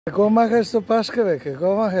Какво махаш с опашка, бе?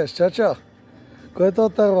 Какво махаш, чачо? Кой е това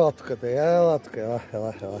търва тук? Ела тук, ела.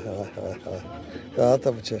 Ела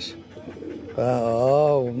да бучеш.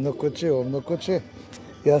 Умно куче, умно куче.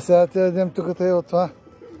 И аз сега ти дадем тук тъй от това.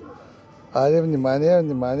 Айде,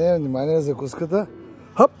 внимание, закуската.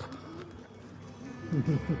 Хоп!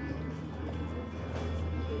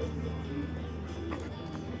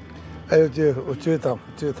 Айде, отиди там.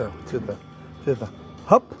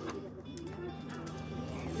 Хоп!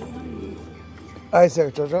 Ай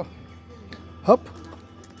сега, чачо. Хоп!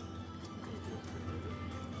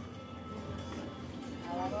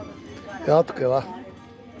 Ела тук, ела.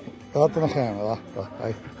 Елата на Храним, ела.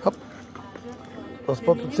 Ай, хоп!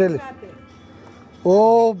 Разпото цели.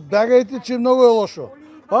 О, бягайте, че много е лошо.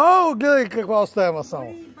 О, гледай каква оставяма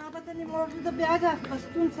само. Бабата не може да бяга,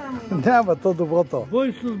 бастун само. Няма, то доброто.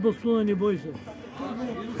 Бой се с бастуна, не бой се.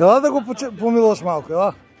 Ела да го помилаш малко,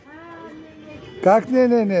 ела. Как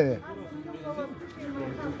не?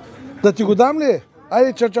 Да ти го дам ли?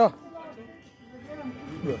 Айде, чачо.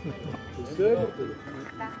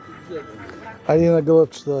 Айде на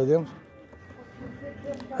гълъбчето да дадем.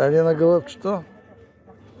 Айде на гълъбчето.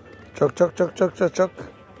 Чок.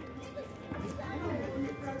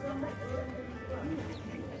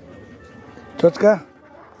 Чочка.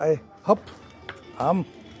 Ай, хоп. Ам.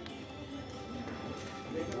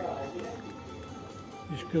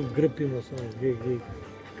 Виж какъв гръб има само. Гей.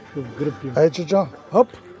 Какъв гръб има. Ай, чачо. Хоп.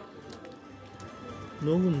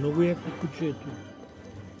 Много яко кучето.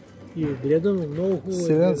 И е гледано много хубаво.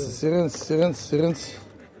 Сиренци.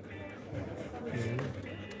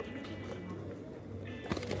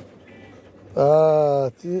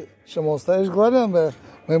 Ти ще му оставиш гладен, бе.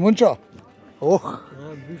 Маймунчо. Ох.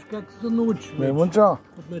 Виж как се научи. Маймунчо.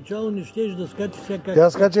 Отначало не щеш да скачи всяка. Тя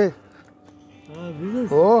скачай. Виждаш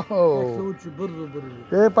как се учи бързо.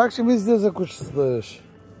 Пак ще мислите за кучето да дадеш.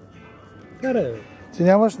 Карай, бе. Ти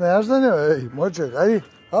нямаш наяждане, бе. Ей, мойчек, айди.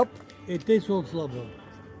 Хоп. Те са отслабва.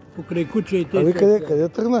 Покрай куче и те са отслабва. Къде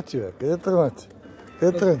тръгнати, бе? Къде тръгнати?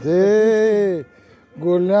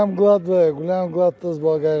 Голям глад, бе. Голям глад с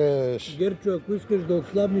България. Герчо, ако искаш да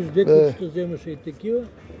отслабнеш, две кучета вземаш и такива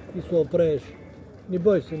и се оправиш. Не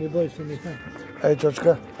бой се, Миха. Ай,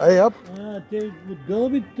 чочка. Ай, хоп. Те от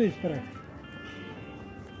гълъбите те страх.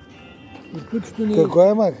 От кучето ни... Какво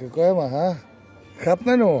има, а?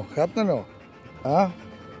 Хапна ли му?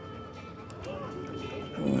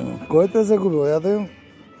 Кой те е загубил? Я да им...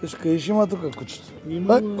 Виж, къде ще има тук кучето?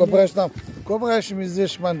 Какво правиш там? Какво правиш, ще ми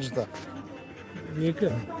издеш манджата?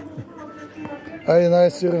 Нека. Айде,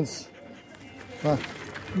 най-сиренци.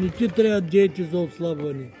 Не ти трябва диети за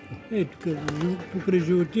отслабване. Тук, покрай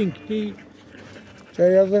животинките и...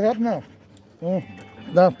 Чай, аз захапна.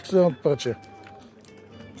 Да, последното парче.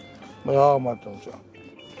 Браво, матълчо.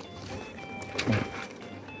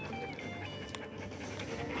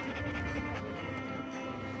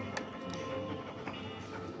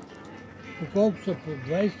 Колко са по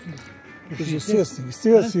 20?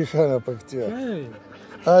 Стига си храня пък тия.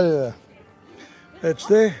 Айде, бе.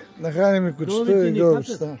 Че нахраним и кучето и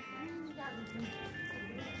гълъбчета.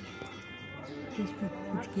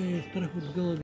 Кучка е страх от гълъби.